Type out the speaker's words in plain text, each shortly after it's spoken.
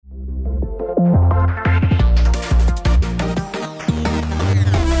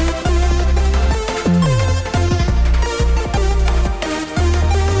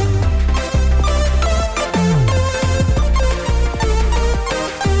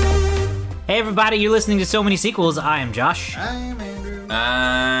Hey everybody, you're listening to So Many Sequels. I am Josh. I'm Andrew.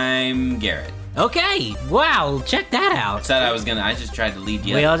 I'm Garrett. Okay, wow, check that out. I just tried to lead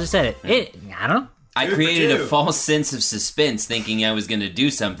you We up. all just said it. I don't know. I created a false sense of suspense thinking I was going to do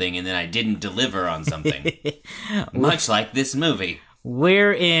something and then I didn't deliver on something. Much like this movie.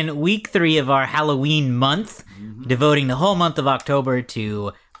 We're in week 3 of our Halloween month, devoting the whole month of October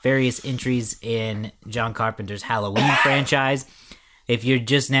to various entries in John Carpenter's Halloween franchise. If you're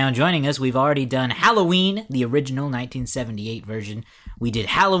just now joining us, we've already done Halloween, the original 1978 version. We did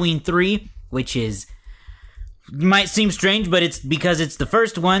Halloween 3, which might seem strange, but it's because it's the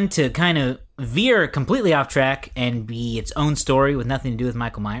first one to kind of veer completely off track and be its own story with nothing to do with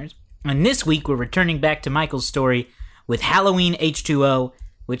Michael Myers. And this week, we're returning back to Michael's story with Halloween H2O,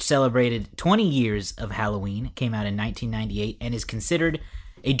 which celebrated 20 years of Halloween, came out in 1998, and is considered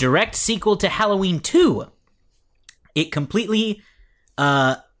a direct sequel to Halloween 2. It completely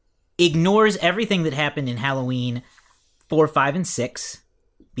ignores everything that happened in Halloween 4, 5, and 6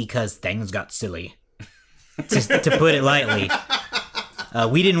 because things got silly, to put it lightly.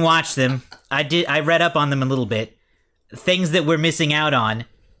 We didn't watch them. I read up on them a little bit. Things that we're missing out on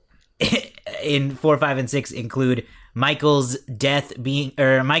in 4, 5, and 6 include Michael's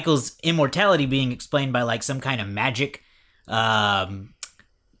Michael's immortality being explained by like some kind of magic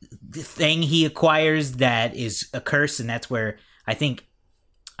thing he acquires that is a curse, and that's where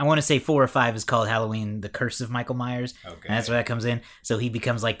I want to say 4 or 5 is called Halloween, The Curse of Michael Myers. Okay. And that's where that comes in. So he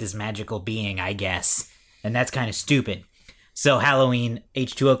becomes like this magical being, I guess. And that's kind of stupid. So Halloween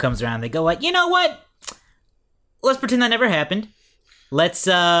H2O comes around. They go like, you know what? Let's pretend that never happened. Let's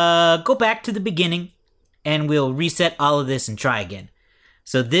go back to the beginning and we'll reset all of this and try again.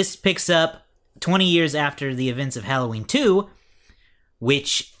 So this picks up 20 years after the events of Halloween 2,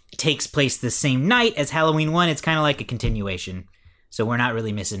 which takes place the same night as Halloween 1. It's kind of like a continuation. So we're not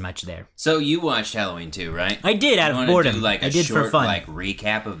really missing much there. So you watched Halloween 2, right? I did, out of boredom. Do like I did short, for fun. Like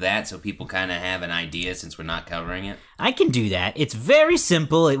recap of that so people kind of have an idea since we're not covering it? I can do that. It's very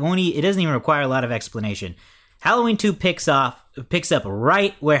simple. It doesn't even require a lot of explanation. Halloween 2 picks up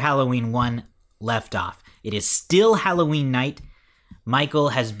right where Halloween 1 left off. It is still Halloween night. Michael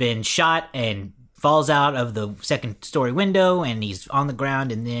has been shot and falls out of the second story window and he's on the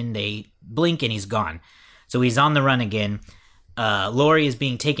ground and then they blink and he's gone. So he's on the run again. Laurie is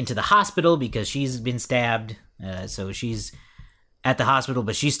being taken to the hospital because she's been stabbed. So she's at the hospital,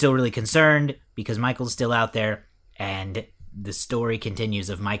 but she's still really concerned because Michael's still out there. And the story continues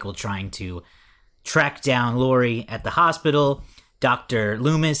of Michael trying to track down Laurie at the hospital. Dr.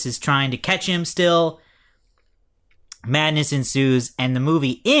 Loomis is trying to catch him still. Madness ensues, and the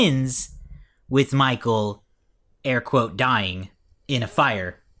movie ends with Michael, air quote, dying in a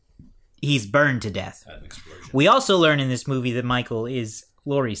fire. He's burned to death. An explosion. We also learn in this movie that Michael is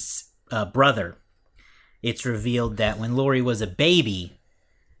Laurie's brother. It's revealed that when Laurie was a baby,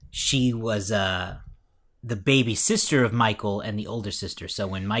 she was the baby sister of Michael and the older sister. So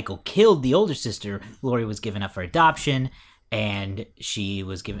when Michael killed the older sister, Laurie was given up for adoption, and she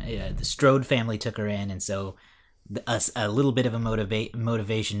was given the Strode family took her in, and so a little bit of a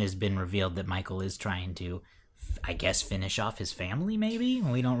motivation has been revealed that Michael is trying to, I guess, finish off his family, maybe?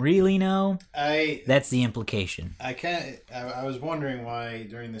 We don't really know. That's the implication. I was wondering why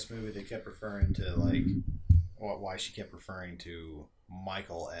during this movie they kept referring to, like, why she kept referring to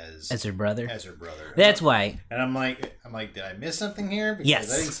Michael as her brother? As her brother. That's why. And I'm like, did I miss something here? Because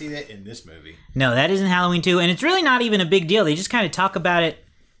yes. I didn't see that in this movie. No, that isn't Halloween 2, and it's really not even a big deal. They just kind of talk about it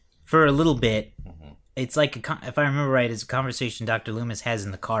for a little bit. Mm-hmm. It's like, if I remember right, it's a conversation Dr. Loomis has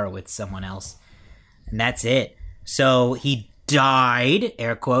in the car with someone else. And that's it. So he died,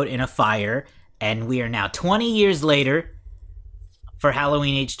 air quote, in a fire, and we are now 20 years later for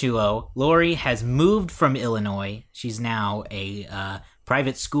Halloween H2O. Laurie has moved from Illinois. She's now a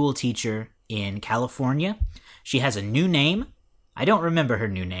private school teacher in California. She has a new name. I don't remember her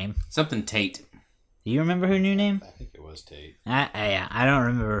new name. Something Tate. Do you remember her new name? I think it was Tate. Yeah, I don't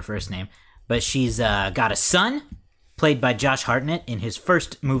remember her first name. But she's got a son, played by Josh Hartnett in his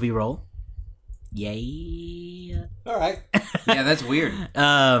first movie role. Yay! All right. Yeah, that's weird.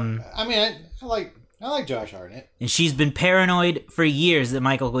 I mean, I like Josh Hartnett. And she's been paranoid for years that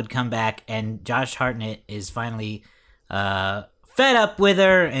Michael would come back, and Josh Hartnett is finally fed up with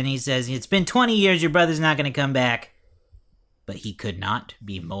her, and he says, "It's been 20 years, your brother's not going to come back." But he could not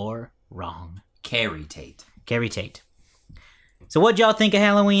be more wrong. Carrie Tate. So what'd y'all think of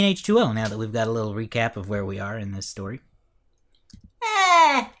Halloween H2O now that we've got a little recap of where we are in this story?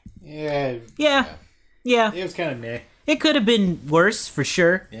 Yeah. It was kind of meh. It could have been worse, for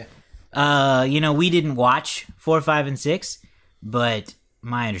sure. Yeah. We didn't watch 4, 5, and 6, but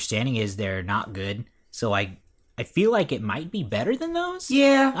my understanding is they're not good. So I feel like it might be better than those.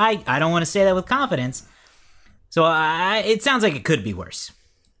 Yeah. I don't want to say that with confidence. So it sounds like it could be worse.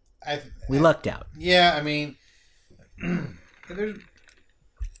 We lucked out. Yeah, I mean,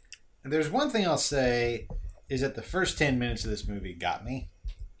 there's one thing I'll say is that the first 10 minutes of this movie got me.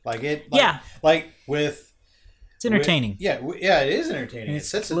 Like with It's entertaining. it is entertaining.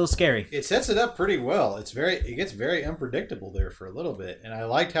 It's a little scary. It sets it up pretty well. It gets very unpredictable there for a little bit, and I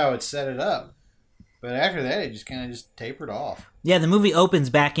liked how it set it up. But after that, it just kind of just tapered off. Yeah, the movie opens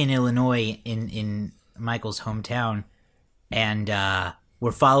back in Illinois in Michael's hometown, and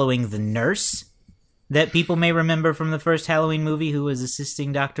we're following the nurse that people may remember from the first Halloween movie who was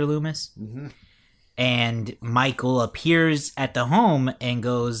assisting Dr. Loomis. Mm-hmm. And Michael appears at the home and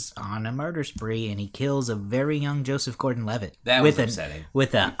goes on a murder spree, and he kills a very young Joseph Gordon-Levitt. That was upsetting.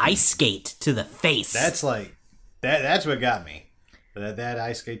 With an ice skate to the face. That's like that's what got me. That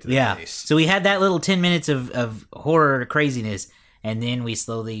ice skate to the face. So we had that little 10 minutes of horror craziness, and then we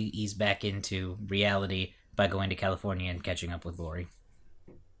slowly ease back into reality by going to California and catching up with Lori.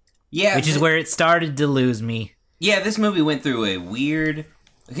 Yeah. Which is where it started to lose me. Yeah, this movie went through a weird...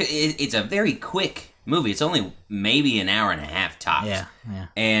 It's a very quick movie. It's only maybe an hour and a half tops. Yeah.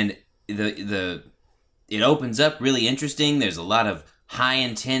 And it opens up really interesting. There's a lot of high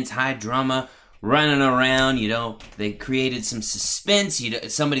intense, high drama running around. They created some suspense.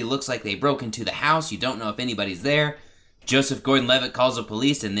 Somebody looks like they broke into the house. You don't know if anybody's there. Joseph Gordon-Levitt calls the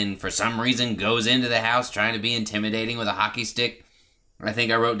police and then for some reason goes into the house trying to be intimidating with a hockey stick. I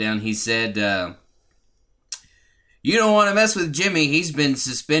think I wrote down, he said, you don't want to mess with Jimmy. He's been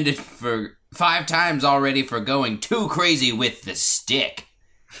suspended for 5 times already for going too crazy with the stick.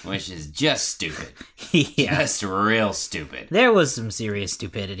 Which is just stupid. Yeah. Just real stupid. There was some serious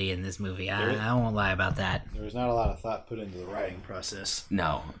stupidity in this movie. I won't lie about that. There was not a lot of thought put into the writing process.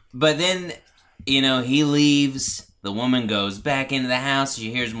 No. But then, he leaves. The woman goes back into the house.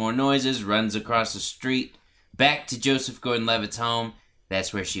 She hears more noises, runs across the street, back to Joseph Gordon-Levitt's home.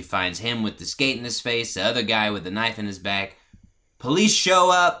 That's where she finds him with the skate in his face, the other guy with the knife in his back. Police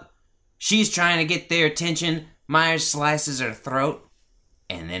show up. She's trying to get their attention. Myers slices her throat.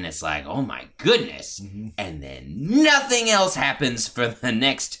 And then it's like, oh my goodness. Mm-hmm. And then nothing else happens for the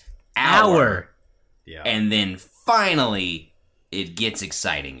next hour. Yeah. And then finally, it gets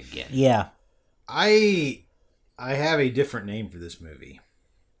exciting again. Yeah. I have a different name for this movie.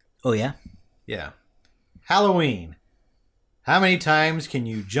 Oh, yeah? Yeah. Halloween. How many times can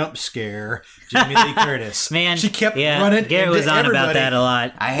you jump scare Jamie Lee Curtis? Man, she kept running. Garrett was on everybody. about that a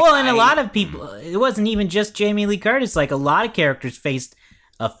lot. A lot of people. It wasn't even just Jamie Lee Curtis. Like a lot of characters faced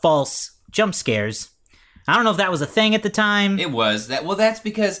false jump scares. I don't know if that was a thing at the time. It was that. Well, that's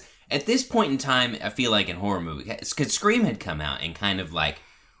because at this point in time, I feel like in horror movies, because Scream had come out and kind of like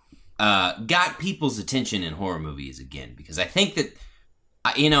got people's attention in horror movies again. Because I think that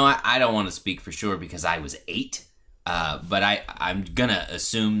I don't want to speak for sure because I was 8. But I'm gonna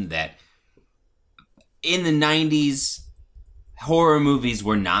assume that in the 90s, horror movies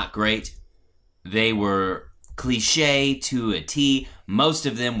were not great. They were cliche to a T. Most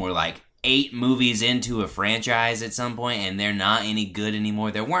of them were like 8 movies into a franchise at some point, and they're not any good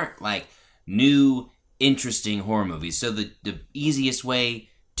anymore. There weren't like new, interesting horror movies. So the easiest way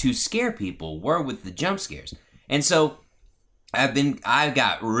to scare people were with the jump scares. And so I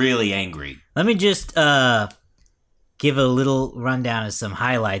got really angry. Let me just give a little rundown of some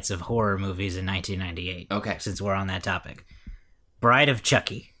highlights of horror movies in 1998. Okay. Since we're on that topic. Bride of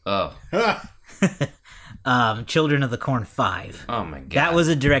Chucky. Oh. Children of the Corn 5. Oh my god. That was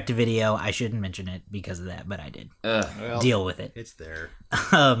a direct-to-video. I shouldn't mention it because of that, but I did. Well, deal with it. It's there.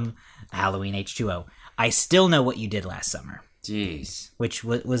 Halloween H2O. I Still Know What You Did Last Summer. Jeez. Which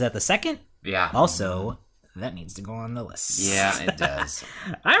was that the second? Yeah. Also, that needs to go on the list. Yeah, it does.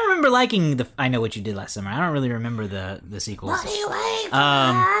 I remember liking the I Know What You Did Last Summer. I don't really remember the sequels. What are you waiting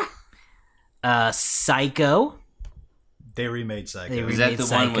for? Psycho. They remade Psycho. They Was that the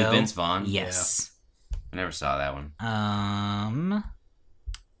one with Psycho. Vince Vaughn? Yes. I never saw that one.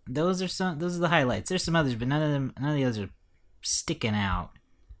 Those are the highlights. There's some others, but none of the others are sticking out.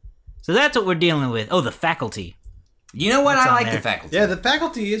 So that's what we're dealing with. Oh, The Faculty. You know what? What's I on like there? The Faculty. Yeah, The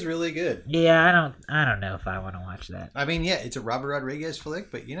Faculty is really good. Yeah, I don't know if I want to watch that. I mean, yeah, it's a Robert Rodriguez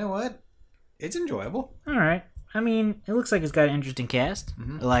flick, but you know what? It's enjoyable. All right. I mean, it looks like it's got an interesting cast.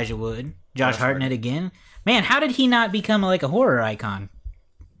 Mm-hmm. Elijah Wood, Josh Hartnett again. Man, how did he not become like a horror icon?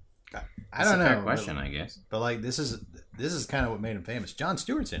 I don't know. That's a fair question, I guess. But like, this is kind of what made him famous. Jon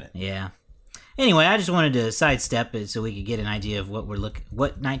Stewart's in it. Yeah. Anyway, I just wanted to sidestep it so we could get an idea of what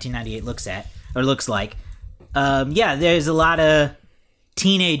 1998 looks like. Yeah, there's a lot of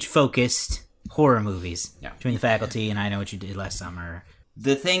teenage-focused horror movies Yeah. between The Faculty and I Know What You Did Last Summer.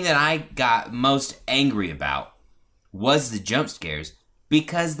 The thing that I got most angry about was the jump scares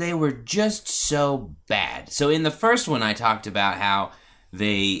because they were just so bad. So in the first one, I talked about how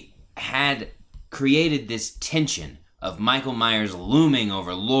they had created this tension of Michael Myers looming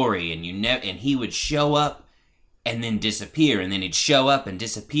over Laurie, and and he would show up and then disappear, and then he'd show up and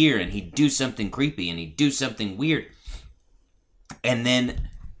disappear, and he'd do something creepy, and he'd do something weird, and then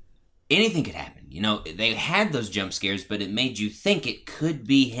anything could happen. You know, they had those jump scares, but it made you think it could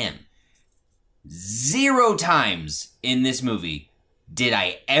be him. 0 times in this movie did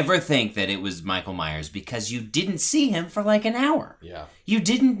I ever think that it was Michael Myers, because you didn't see him for like an hour. Yeah. You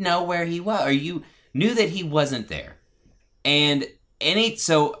didn't know where he was, or you knew that he wasn't there. And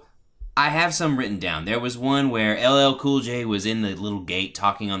so I have some written down. There was one where LL Cool J was in the little gate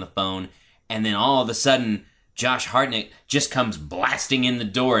talking on the phone, and then all of a sudden Josh Hartnett just comes blasting in the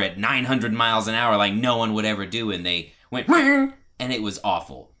door at 900 miles an hour like no one would ever do, and they went, and it was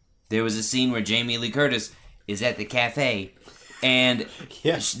awful. There was a scene where Jamie Lee Curtis is at the cafe, and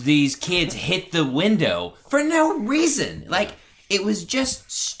these kids hit the window for no reason. Like, it was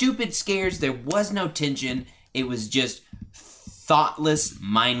just stupid scares. There was no tension. It was just thoughtless,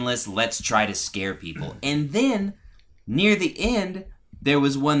 mindless, let's try to scare people. And then, near the end, there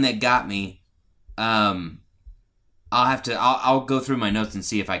was one that got me. I'll go through my notes and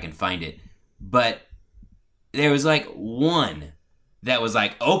see if I can find it. But there was like one that was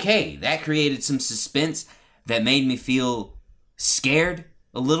like, okay, that created some suspense that made me feel scared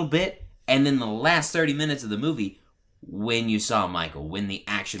a little bit. And then the last 30 minutes of the movie, when you saw Michael, when the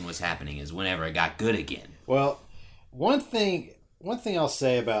action was happening, is whenever it got good again. Well, one thing I'll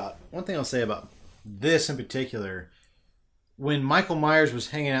say about this in particular, when Michael Myers was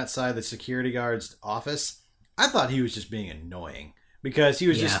hanging outside the security guard's office, I thought he was just being annoying, because he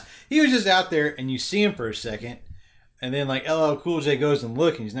was just out there, and you see him for a second, and then like LL Cool J goes and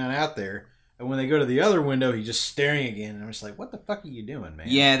look, and he's not out there. And when they go to the other window, he's just staring again. And I'm just like, what the fuck are you doing, man?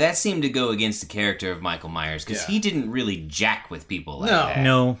 Yeah, that seemed to go against the character of Michael Myers, because he didn't really jack with people like that.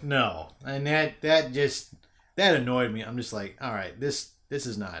 No. And that annoyed me. I'm just like, all right, this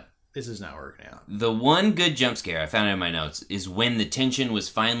is not working out. The one good jump scare I found in my notes is when the tension was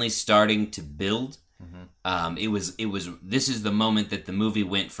finally starting to build. Mm-hmm. This is the moment that the movie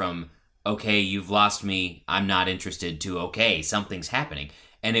went from, okay, you've lost me, I'm not interested, to, okay, something's happening.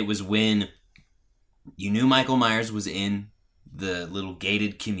 And it was when you knew Michael Myers was in the little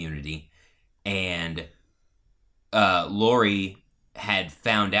gated community, and Laurie had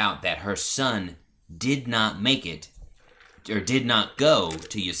found out that her son did not make it, or did not go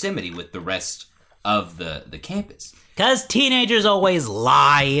to Yosemite with the rest of the campus. Because teenagers always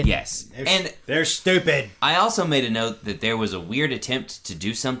lie. Yes. They're stupid. I also made a note that there was a weird attempt to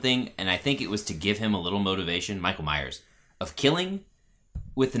do something, and I think it was to give him a little motivation, Michael Myers, of killing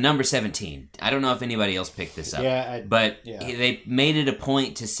with the number 17. I don't know if anybody else picked this up. They made it a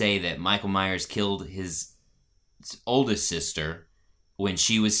point to say that Michael Myers killed his oldest sister when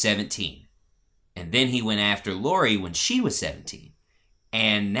she was 17. And then he went after Laurie when she was 17.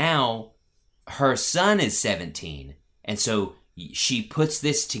 And now her son is 17. And so she puts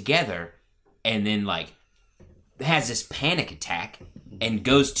this together and then like has this panic attack and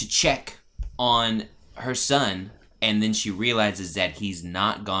goes to check on her son. And then she realizes that he's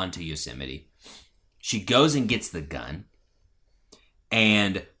not gone to Yosemite. She goes and gets the gun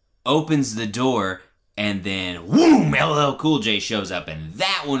and opens the door, and then, whoom, LL Cool J shows up. And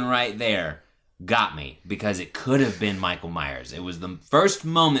that one right there got me, because it could have been Michael Myers. It was the first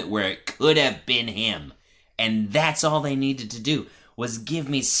moment where it could have been him. And that's all they needed to do, was give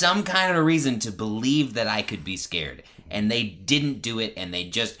me some kind of reason to believe that I could be scared. And they didn't do it, and they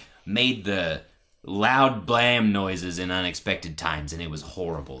just made the loud blam noises in unexpected times, and it was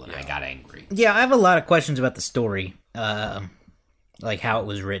horrible, and I got angry. Yeah, I have a lot of questions about the story, like how it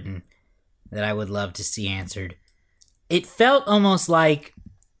was written, that I would love to see answered. It felt almost like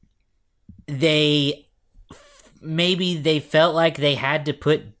they felt like they had to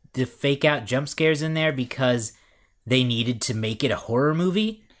put the fake out jump scares in there because they needed to make it a horror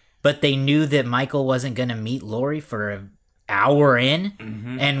movie, but they knew that Michael wasn't going to meet Laurie for an hour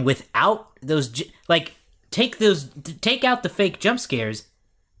in, and without those, take out the fake jump scares,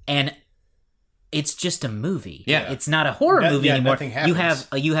 and it's just a movie. Yeah, it's not a horror movie anymore. Nothing happens.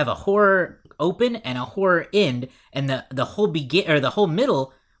 You have a horror open and a horror end, and the whole the whole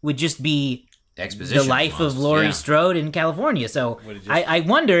middle would just be exposition, the life of Laurie Strode in California. So I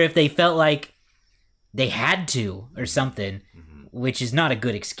wonder if they felt like they had to or something, which is not a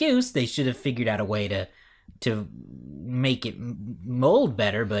good excuse. They should have figured out a way to to make it mold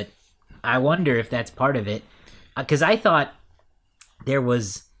better, but I wonder if that's part of it. Because I thought there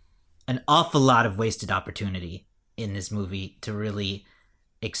was an awful lot of wasted opportunity in this movie to really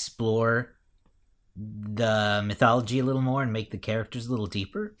explore the mythology a little more and make the characters a little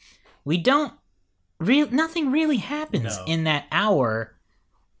deeper. Nothing really happens in that hour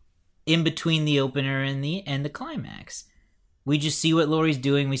in between the opener and the climax. We just see what Laurie's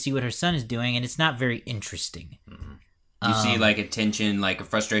doing, we see what her son is doing, and it's not very interesting. You see, like, a tension, like, a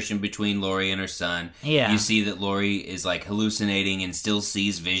frustration between Laurie and her son. Yeah. You see that Laurie is, like, hallucinating and still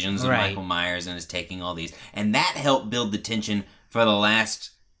sees visions of Right. Michael Myers and is taking all these. And that helped build the tension for the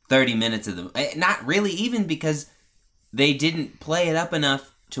last 30 minutes of the... Not really, even because they didn't play it up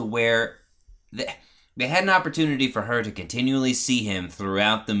enough to where... They had an opportunity for her to continually see him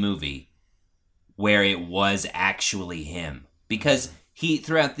throughout the movie where it was actually him. Because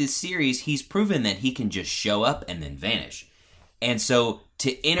throughout this series, he's proven that he can just show up and then vanish. And so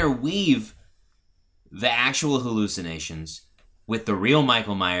to interweave the actual hallucinations with the real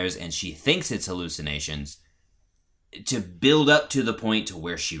Michael Myers, and she thinks it's hallucinations, to build up to the point to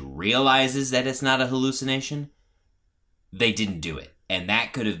where she realizes that it's not a hallucination, they didn't do it. And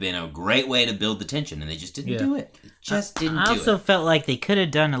that could have been a great way to build the tension, and they just didn't do it. I also felt like they could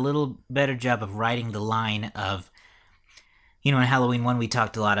have done a little better job of writing the line of, in Halloween 1 we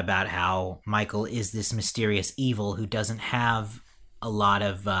talked a lot about how Michael is this mysterious evil who doesn't have a lot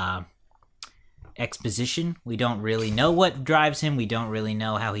of exposition. We don't really know what drives him. We don't really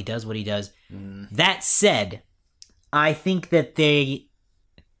know how he does what he does. That said, I think that they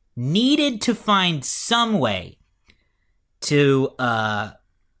needed to find some way to,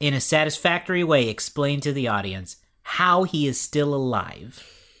 in a satisfactory way, explain to the audience how he is still alive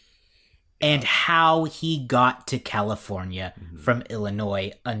and how he got to California from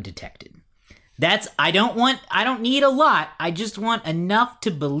Illinois undetected. I don't need a lot. I just want enough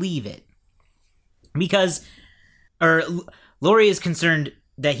to believe it. Because, Laurie is concerned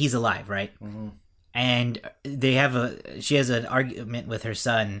that he's alive, right? Mm-hmm. And she has an argument with her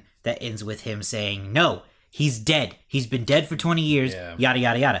son that ends with him saying, no, he's dead. He's been dead for 20 years, yada,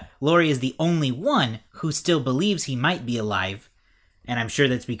 yada, yada. Laurie is the only one who still believes he might be alive, and I'm sure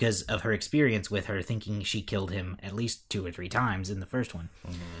that's because of her experience with her thinking she killed him at least 2 or 3 times in the first one.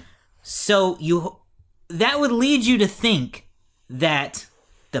 Mm-hmm. So that would lead you to think that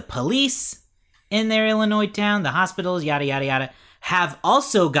the police in their Illinois town, the hospitals, yada, yada, yada, have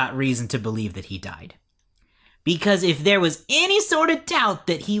also got reason to believe that he died. Because if there was any sort of doubt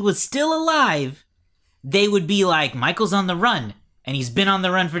that he was still alive, they would be like, Michael's on the run, and he's been on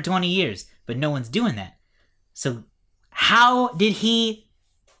the run for 20 years, but no one's doing that. So how did he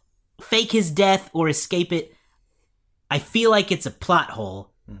fake his death or escape it? I feel like it's a plot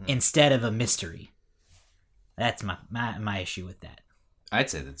hole instead of a mystery. That's my issue with that. I'd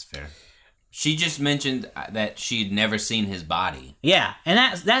say that's fair. She just mentioned that she'd never seen his body. Yeah,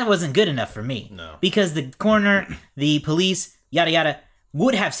 and that wasn't good enough for me. No. Because the coroner, the police, yada yada,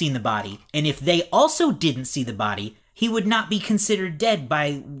 would have seen the body, and if they also didn't see the body, he would not be considered dead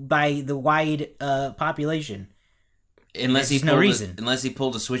by the wide population. Unless he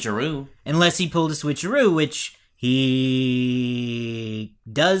pulled a switcheroo. Unless he pulled a switcheroo, which he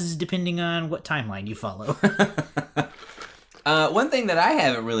does depending on what timeline you follow. One thing that I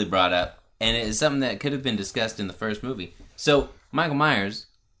haven't really brought up, and it is something that could have been discussed in the first movie. So, Michael Myers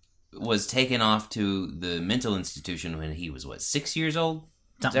was taken off to the mental institution when he was, 6 years old?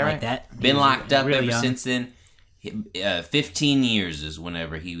 Something like that. Been locked up ever young. since then. 15 years is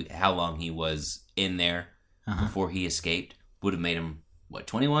how long he was in there before he escaped. Would have made him,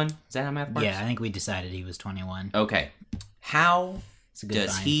 21? Is that how math works? Yeah, I think we decided he was 21. Okay. How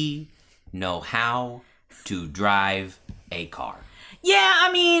does he know how to drive a car? Yeah,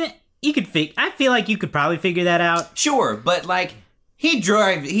 I mean, I feel like you could probably figure that out. Sure, but he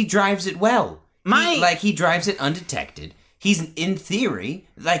drives it well. He drives it undetected. He's in theory,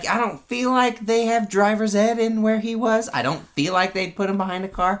 I don't feel like they have driver's ed in where he was. I don't feel like they'd put him behind a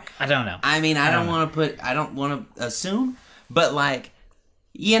car. I don't know. I mean, I don't want to assume, but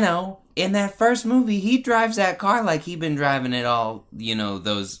in that first movie, he drives that car like he'd been driving it all,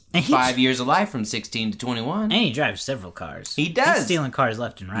 those 5 years of life from 16 to 21. And he drives several cars. He does. He's stealing cars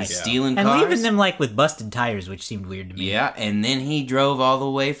left and right. He's stealing and cars. And leaving them, with busted tires, which seemed weird to me. Yeah, and then he drove all the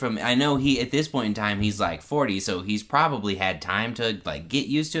way from... I know at this point in time, he's 40, so he's probably had time to, get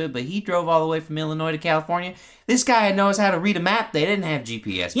used to it, but he drove all the way from Illinois to California. This guy knows how to read a map. They didn't have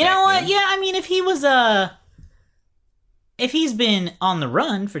GPS You know what? then. Yeah, I mean, if he was, if he's been on the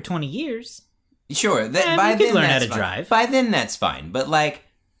run for 20 years... Sure, by then learn how to drive. By then, that's fine. But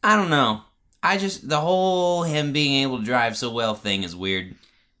I don't know. the whole him being able to drive so well thing is weird.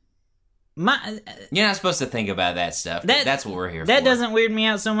 You're not supposed to think about that stuff. That's what we're here for. That doesn't weird me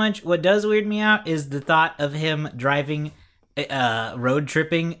out so much. What does weird me out is the thought of him driving, road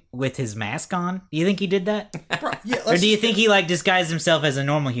tripping with his mask on. Do you think he did that? Or do you think he like disguised himself as a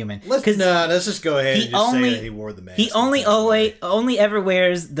normal human? Let's just go ahead and just say that he wore the mask. He only ever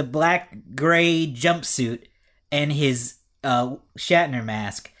wears the black gray jumpsuit and his Shatner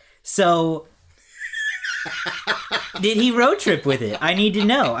mask. So did he road trip with it? I need to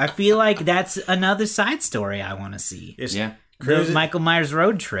know. I feel like that's another side story I want to see. Yeah. The Michael Myers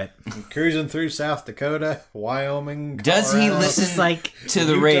road trip. Cruising through South Dakota, Wyoming, Does he Colorado. listen to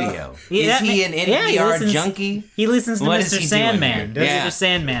the radio? Is he an NPR junkie? He listens to What is Mr. he Sandman. doing here? Mr.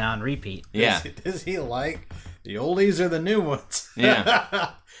 Sandman on repeat. Yeah. Does he like the oldies or the new ones?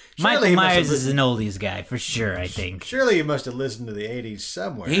 Yeah. Michael Myers is an oldies guy for sure, I think. Surely he must have listened to the 80s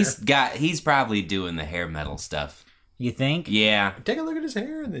somewhere. He's probably doing the hair metal stuff. You think? Yeah. Take a look at his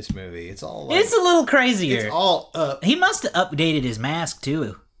hair in this movie. It's all like, It's a little crazier. it's all up. He must have updated his mask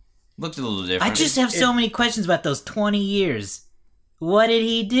too. Looked a little different. I just have so many questions about those 20 years. What did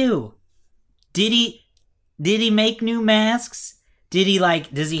he do? Did he make new masks?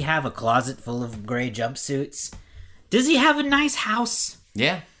 Does he have a closet full of gray jumpsuits? Does he have a nice house?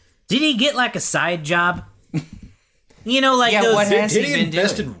 Yeah. Did he get like a side job? You know, like Yeah, those. what has Did he he been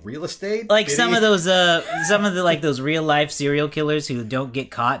invest doing? in real estate? Like Did some he- of the like those real life serial killers who don't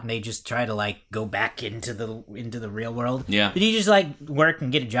get caught and they just try to like go back into the real world. Yeah. Did he just like work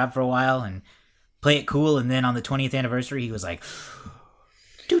and get a job for a while and play it cool, and then on the 20th anniversary he was like,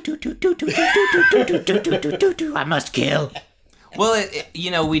 I must kill.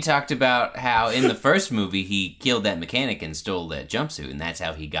 Well, we talked about how in the first movie he killed that mechanic and stole that jumpsuit, and that's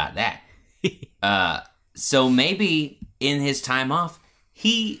how he got that. So maybe in his time off,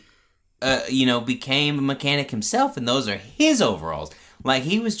 he, became a mechanic himself, and those are his overalls. Like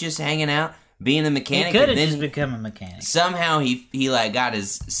he was just hanging out, being a He mechanic, could have and then just become a mechanic. somehow he like got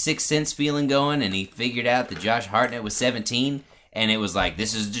his sixth sense feeling going, and he figured out that Josh Hartnett was 17. And it was like,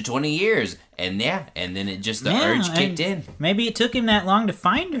 this is the 20 years. And and then it just, the urge kicked in. Maybe it took him that long to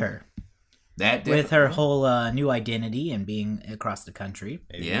find her That with her whole new identity and being across the country.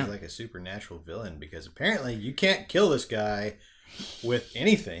 Maybe Yeah. he's like a supernatural villain because apparently you can't kill this guy with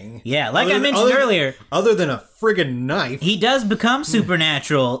anything. Yeah, like I mentioned earlier, Other than a friggin' knife. he does become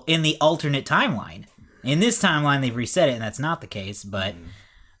supernatural in the alternate timeline. In this timeline, they've reset it, and that's not the case, but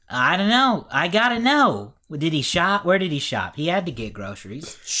I don't know. I gotta know. Did he shop? Where did he shop? He had to get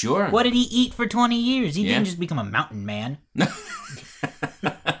groceries. Sure. What did he eat for 20 years? He Yeah. didn't just become a mountain man.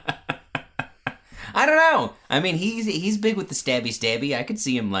 I don't know. I mean, he's big with the stabby. I could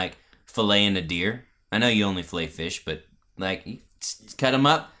see him like filleting a deer. I know you only fillet fish, but like you cut him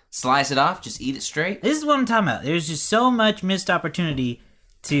up, slice it off, just eat it straight. This is what I'm talking about. There's just so much missed opportunity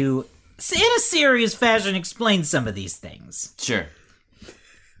to, in a serious fashion, explain some of these things. Sure.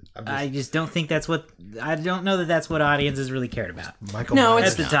 I just don't think that's what... I don't know that that's what audiences really cared about. Michael No,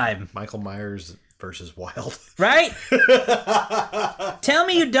 Myers. At the time. Michael Myers versus Wild. Right? Tell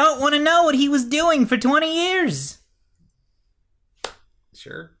me you don't want to know what he was doing for 20 years.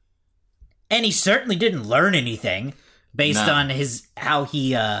 Sure. And he certainly didn't learn anything based No. on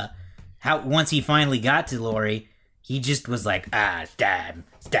how once he finally got to Laurie, he just was like,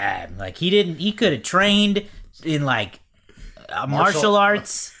 stab. Like he could have trained in like martial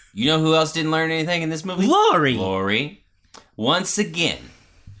arts. You know who else didn't learn anything in this movie? Laurie. Laurie. Once again,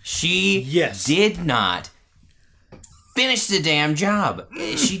 she Yes. did not finish the damn job.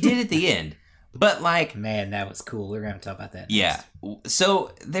 She did at the end. But like, Man, that was cool. We're going to talk about that next. yeah.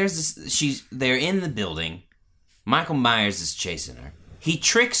 So there's this, they're in the building. Michael Myers is chasing her. He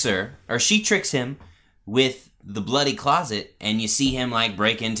tricks her, or she tricks him with the bloody closet, and you see him like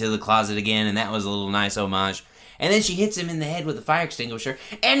break into the closet again, and that was a little nice homage. And then she hits him in the head with a fire extinguisher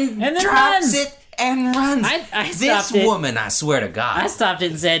and then drops runs. it and runs. I This stopped it. woman, I swear to God. I stopped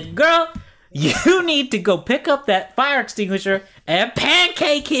it and said, girl, you need to go pick up that fire extinguisher and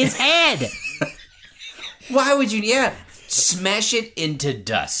pancake his head. Why would you? Yeah, smash it into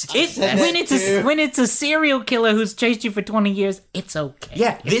dust. When it's a serial killer who's chased you for 20 years, it's okay.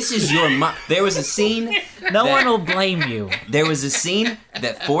 Yeah, this is your mom. There was a scene. No one will blame you. There was a scene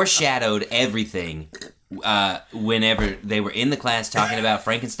that foreshadowed everything. Whenever they were in the class talking about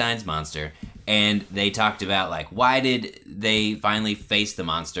Frankenstein's monster, and they talked about like why did they finally face the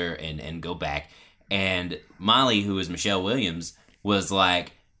monster and go back, and Molly, who was Michelle Williams, was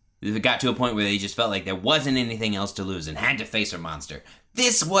like, it got to a point where they just felt like there wasn't anything else to lose and had to face her monster.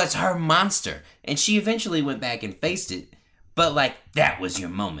 This was her monster, and she eventually went back and faced it. But like that was your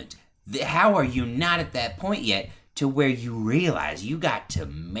moment. how are you not at that point yet to where you realize you got to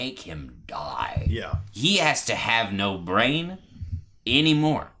make him die? Yeah. He has to have no brain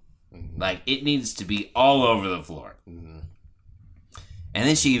anymore. Like, it needs to be all over the floor. And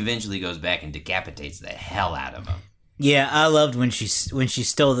then she eventually goes back and decapitates the hell out of him. Yeah, I loved when she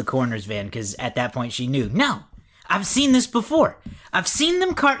stole the coroner's van, because at that point she knew, no, I've seen this before. I've seen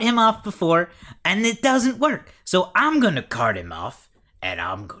them cart him off before, and it doesn't work. So I'm going to cart him off, and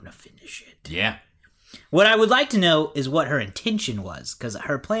I'm going to finish it. Yeah. What I would like to know is what her intention was, because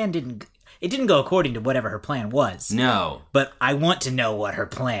her plan didn't go according to whatever her plan was. No. But I want to know what her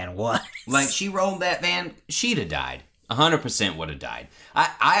plan was. Like, she rolled that van, she'd have died. 100% would have died.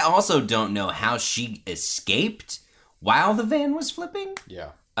 I also don't know how she escaped while the van was flipping.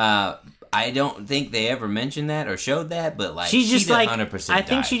 Yeah. I don't think they ever mentioned that or showed that, but like She just she'd like 100% I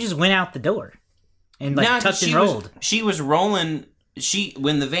think died. she just went out the door and like No, tucked and rolled. She was rolling.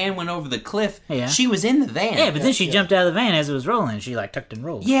 When the van went over the cliff, Yeah. she was in the van. Yeah, but then she jumped out of the van as it was rolling. She like tucked and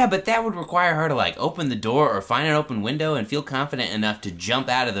rolled. Yeah, but that would require her to like open the door or find an open window and feel confident enough to jump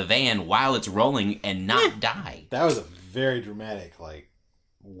out of the van while it's rolling and not die. That was a very dramatic, like,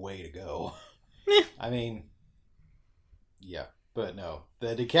 way to go. I mean, yeah, but no.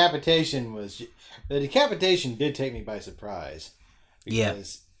 The decapitation did take me by surprise.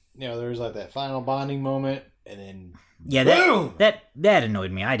 Because, there was like that final bonding moment, and then Yeah, boom! that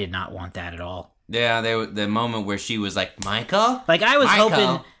annoyed me. I did not want that at all. Yeah, the moment where she was like, Michael? Like I was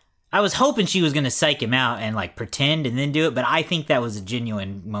Michael. hoping she was gonna psych him out and like pretend and then do it, but I think that was a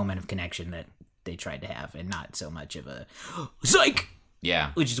genuine moment of connection that they tried to have, and not so much of a psych,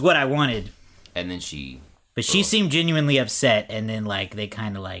 Yeah, which is what I wanted. and then she... But she seemed genuinely upset, and then like they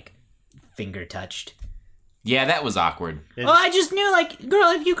kind of like finger touched. Yeah, that was awkward. Oh, I just knew, like, girl,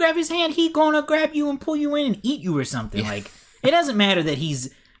 if you grab his hand, he gonna grab you and pull you in and eat you or something. Like, it doesn't matter that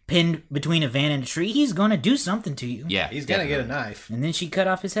he's pinned between a van and a tree. He's gonna do something to you. Yeah, he's gonna get a knife. And then she cut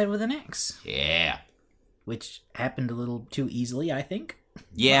off his head with an axe, Yeah. which happened a little too easily, I think.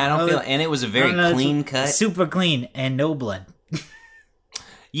 Yeah, I don't feel... And it was a very clean cut. Super clean and no blood.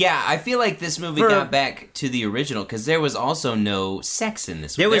 Yeah, I feel like this movie got back to the original because there was also no sex in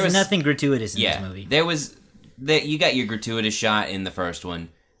this one. There was nothing gratuitous in Yeah, this movie. there was... You got your gratuitous shot in the first one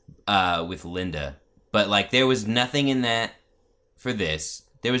with Linda. But, like, there was nothing in that for this.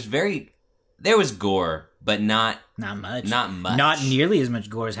 There was gore, but not much. Not much. Not nearly as much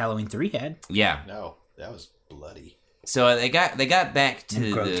gore as Halloween 3 had. Yeah. No, that was bloody. So they got back to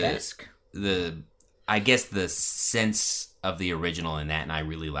And grotesque. the I guess the sense of the original in that, and I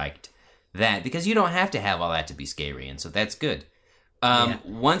really liked that because you don't have to have all that to be scary, and so that's good.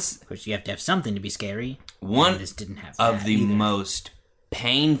 Once Of course, you have to have something to be scary. one And this didn't have of that the either. most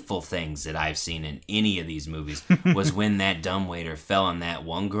painful things that I've seen in any of these movies was when that dumbwaiter fell on that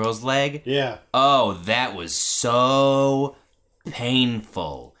one girl's leg. Yeah. Oh, that was so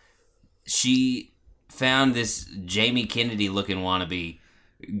painful. She found this Jamie Kennedy looking wannabe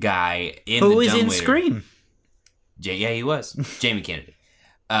guy in Who the was dumbwaiter. in Scream? Yeah, he was. Jamie Kennedy.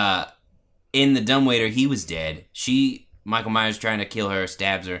 In the dumbwaiter, he was dead. Michael Myers trying to kill her,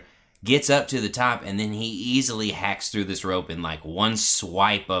 stabs her, gets up to the top, and then he easily hacks through this rope in like one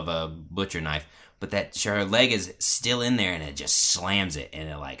swipe of a butcher knife. But her leg is still in there, and it just slams it, and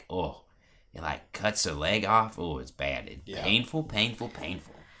it like cuts her leg off. Oh, it's bad. Painful, painful,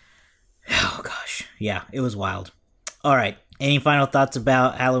 painful. Oh, gosh. Yeah, it was wild. All right. Any final thoughts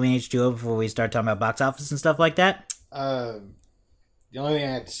about Halloween H2O before we start talking about box office and stuff like that? The only thing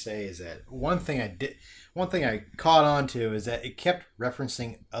I have to say is that one thing I caught on to is that it kept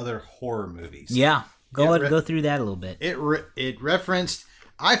referencing other horror movies. Yeah. Go through that a little bit. It referenced.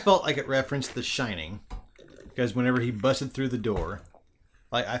 I felt like it referenced The Shining, because whenever he busted through the door,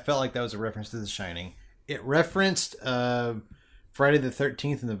 like I felt like that was a reference to The Shining. It referenced Friday the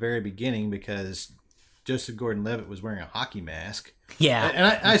 13th in the very beginning because Joseph Gordon-Levitt was wearing a hockey mask. Yeah. And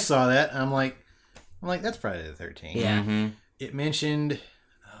I saw that, and I'm like, that's Friday the 13th. Yeah. Mm-hmm. It mentioned.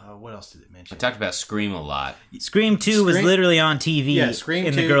 What else did it mention? I talked about Scream a lot. Scream 2 was literally on TV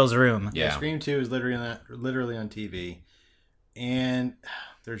in the girls' room. Yeah. Scream 2 is literally on TV. And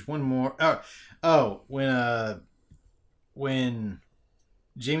there's one more. When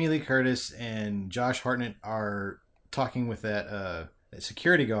Jamie Lee Curtis and Josh Hartnett are talking with that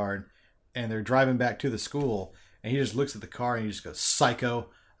security guard, and they're driving back to the school, and he just looks at the car and he just goes, "Psycho."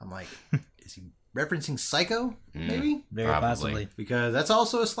 I'm like, is he referencing Psycho? Maybe Very Probably. possibly. because that's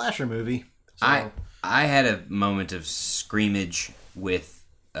also a slasher movie. So, I had a moment of screamage with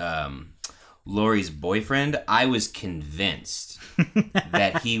Laurie's boyfriend. I was convinced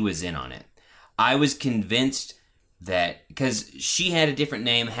that he was in on it. I was convinced that because she had a different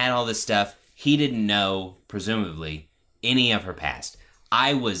name, had all this stuff. He didn't know, presumably, any of her past.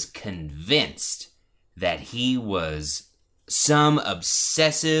 I was convinced that he was some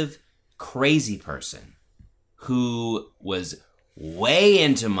obsessive, crazy person who was way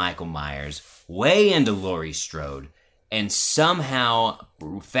into Michael Myers, way into Laurie Strode, and somehow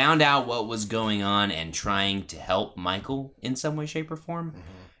found out what was going on and trying to help Michael in some way, shape, or form,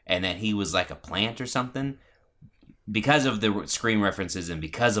 and that he was like a plant or something because of the Scream references and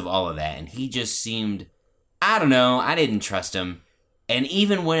because of all of that. And he just seemed, I don't know, I didn't trust him. And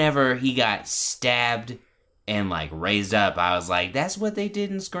even whenever he got stabbed and like raised up, I was like, that's what they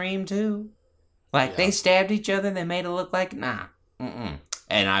did in Scream too. Like they stabbed each other and they made it look like, nah, and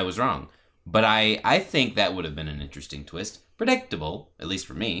I was wrong. But I think that would have been an interesting twist. Predictable, at least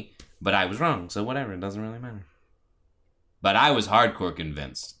for me. But I was wrong, so whatever, it doesn't really matter. But I was hardcore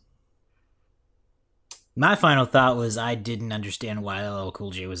convinced. My final thought was I didn't understand why LL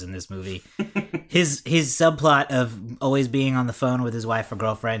Cool J was in this movie. His subplot of always being on the phone with his wife or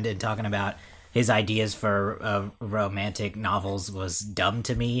girlfriend and talking about his ideas for romantic novels was dumb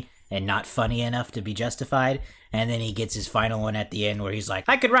to me and not funny enough to be justified. And then he gets his final one at the end where he's like,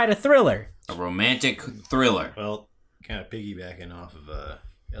 I could write a thriller. A romantic thriller. Well, kind of piggybacking off of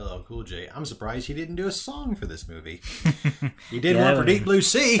LL Cool J, I'm surprised he didn't do a song for this movie. He did one for Deep Blue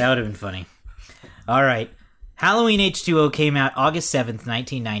Sea. That would have been funny. All right. Halloween H2O came out August 7th,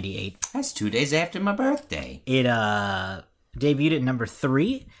 1998. That's 2 days after my birthday. It debuted at number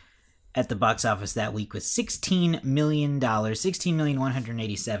 3 at the box office that week with $16 million,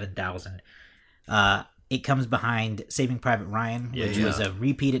 $16,187,000. It comes behind Saving Private Ryan, which was a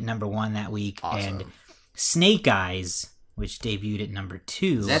repeat at number 1 that week, and Snake Eyes, which debuted at number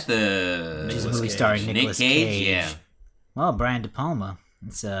 2. Is that the... Which is a movie starring Nicolas Cage. Yeah. Well, Brian De Palma.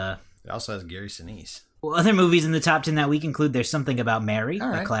 It's It also has Gary Sinise. Well, other movies in the top 10 that week include There's Something About Mary,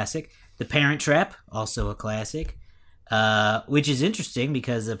 a classic. The Parent Trap, also a classic. Which is interesting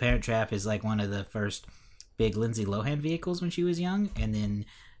because The Parent Trap is like one of the first big Lindsay Lohan vehicles when she was young. And then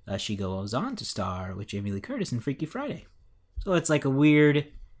she goes on to star with Jamie Lee Curtis in Freaky Friday. So it's like a weird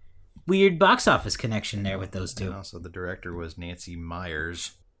box office connection there with those two. And also the director was Nancy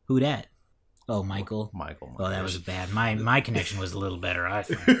Myers. Who dat? Oh, Michael. Michael Myers. Oh, that was bad. My connection was a little better, I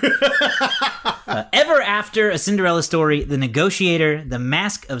think. Ever After, A Cinderella Story, The Negotiator, The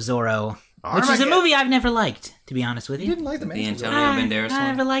Mask of Zorro, which is a movie I've never liked, to be honest with you. You didn't like the The Mask of Antonio Zorro? Banderas I one?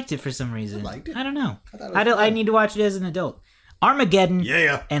 never liked it for some reason. I liked it. I don't know. I thought it was I fun. need to watch it as an adult. Armageddon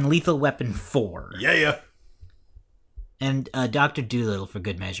Yeah. and Lethal Weapon 4. Yeah. And Dr. Dolittle, for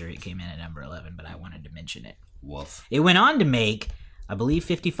good measure, it came in at number 11, but I wanted to mention it. Woof. It went on to make, I believe,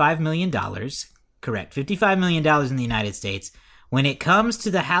 $55 million. Correct. $55 million in the United States. When it comes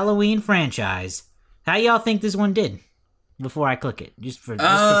to the Halloween franchise, how y'all think this one did? Before I click it. Just for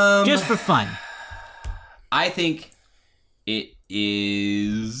fun. I think it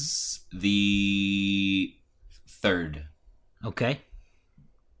is the third. Okay.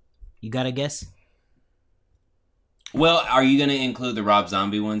 You got a guess? Well, are you going to include the Rob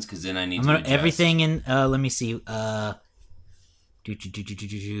Zombie ones? Because then I need to adjust. everything in, let me see, because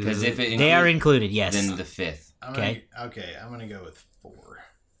if it they are included, yes. Then the fifth. I'm Okay. gonna go with 4.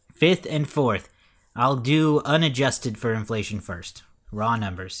 5th and 4th. I'll do unadjusted for inflation first. Raw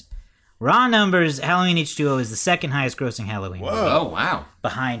numbers. Halloween H2O is the second highest grossing Halloween movie, Oh, wow.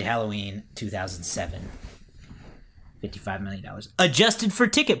 behind Halloween 2007. $55 million. Adjusted for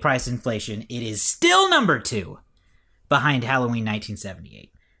ticket price inflation, it is still number 2, behind Halloween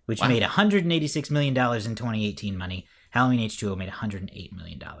 1978, which made $186 million in 2018 money. Halloween H2O made $108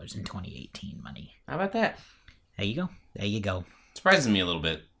 million in 2018 money. How about that? There you go. Surprises me a little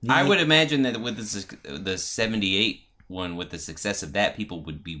bit. Yeah. I would imagine that with the 78 one, with the success of that, people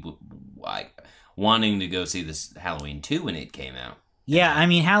would be like wanting to go see this Halloween 2 when it came out. Yeah, I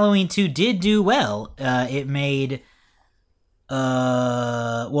mean, Halloween 2 did do well. It made,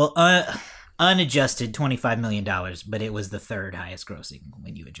 unadjusted $25 million, but it was the third highest grossing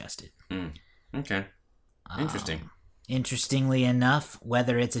when you adjust it. Okay. Interesting. Interestingly enough,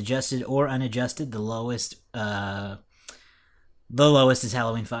 whether it's adjusted or unadjusted, the lowest is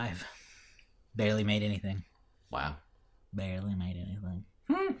Halloween 5. Barely made anything. Wow. Barely made anything.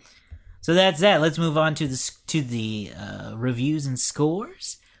 So that's that. Let's move on to the reviews and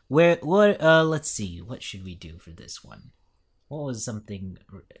scores. Let's see. What should we do for this one? What was something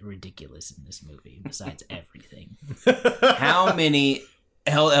ridiculous in this movie besides everything? How many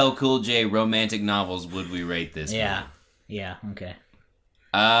LL Cool J romantic novels would we rate this? Yeah. Yeah. Okay.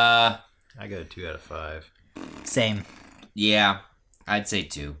 I go 2 out of 5. Same. Yeah, I'd say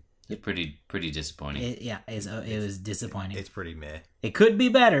 2. Pretty disappointing. It was disappointing. It's pretty meh. It could be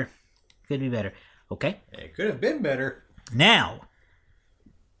better. Okay. It could have been better. Now,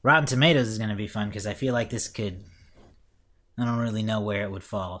 Rotten Tomatoes is going to be fun because I feel like this could. I don't really know where it would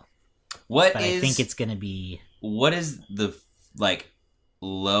fall, but I think it's going to be. What is the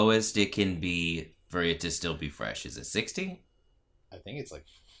lowest it can be for it to still be fresh? Is it 60? I think it's like.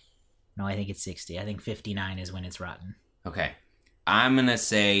 No, I think it's 60. I think 59 is when it's rotten. Okay, I'm gonna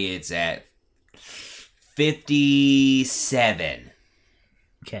say it's at 57.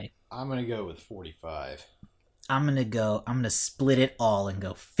 Okay. I'm gonna go with 45. I'm gonna split it all and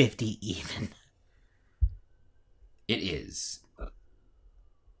go 50 even. It is. I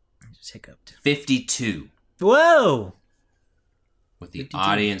just hiccuped. 52. Whoa! With the 52.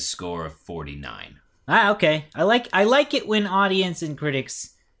 audience score of 49. Okay. I like it when audience and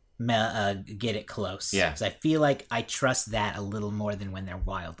critics get it close. Yeah. Because I feel like I trust that a little more than when they're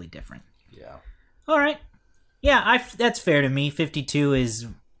wildly different. Yeah. All right. Yeah, that's fair to me. 52 is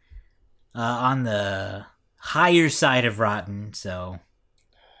on the higher side of rotten, so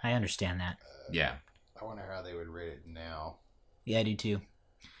I understand that. Yeah. I wonder how they would rate it now. Yeah, I do too.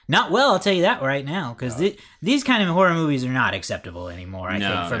 Not well, I'll tell you that right now, because these kind of horror movies are not acceptable anymore, I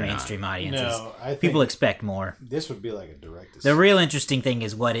think, for mainstream audiences. No, I think people expect more. This would be like a direct. The real interesting thing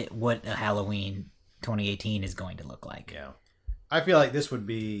is what a Halloween 2018 is going to look like. Yeah. I feel like this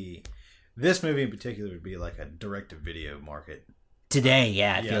movie in particular would be like a direct-to-video market. Today,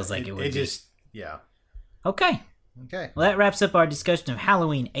 yeah, it feels like it would be. Yeah. Okay. Okay. Well, that wraps up our discussion of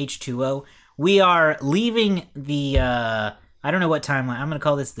Halloween H2O. We are leaving the, I don't know what timeline. I'm going to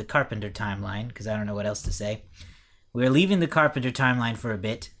call this the Carpenter timeline, because I don't know what else to say. We're leaving the Carpenter timeline for a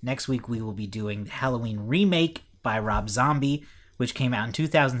bit. Next week, we will be doing the Halloween remake by Rob Zombie, which came out in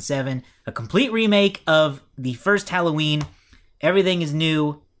 2007. A complete remake of the first Halloween. Everything is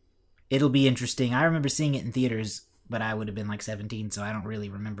new. It'll be interesting. I remember seeing it in theaters, but I would have been like 17, so I don't really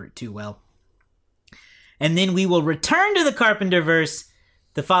remember it too well. And then we will return to the Carpenterverse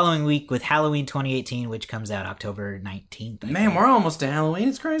the following week with Halloween 2018, which comes out October 19th. Man, we're almost to Halloween.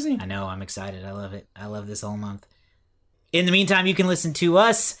 It's crazy. I know. I'm excited. I love it. I love this whole month. In the meantime, you can listen to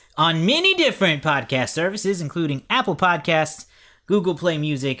us on many different podcast services, including Apple Podcasts, Google Play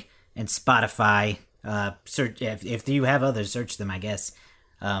Music, and Spotify. Search if you have others, search them, I guess.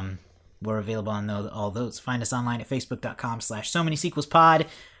 We're available on all those. Find us online at facebook.com/SoManySequelsPod,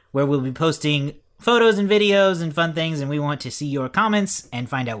 where we'll be posting photos and videos and fun things, and we want to see your comments and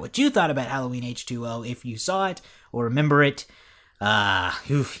find out what you thought about Halloween H2O, if you saw it or remember it.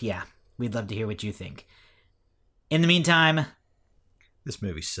 Yeah, we'd love to hear what you think. In the meantime, This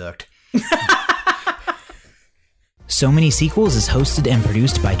movie sucked. So Many Sequels is hosted and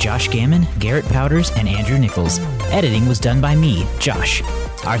produced by Josh Gammon, Garrett Powders, and Andrew Nichols. Editing was done by me, Josh.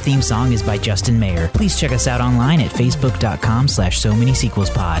 Our theme song is by Justin Mayer. Please check us out online at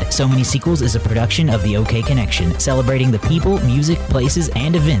facebook.com/SoManySequelsPod. So Many Sequels is a production of the OK Connection, celebrating the people, music, places,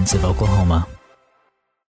 and events of Oklahoma.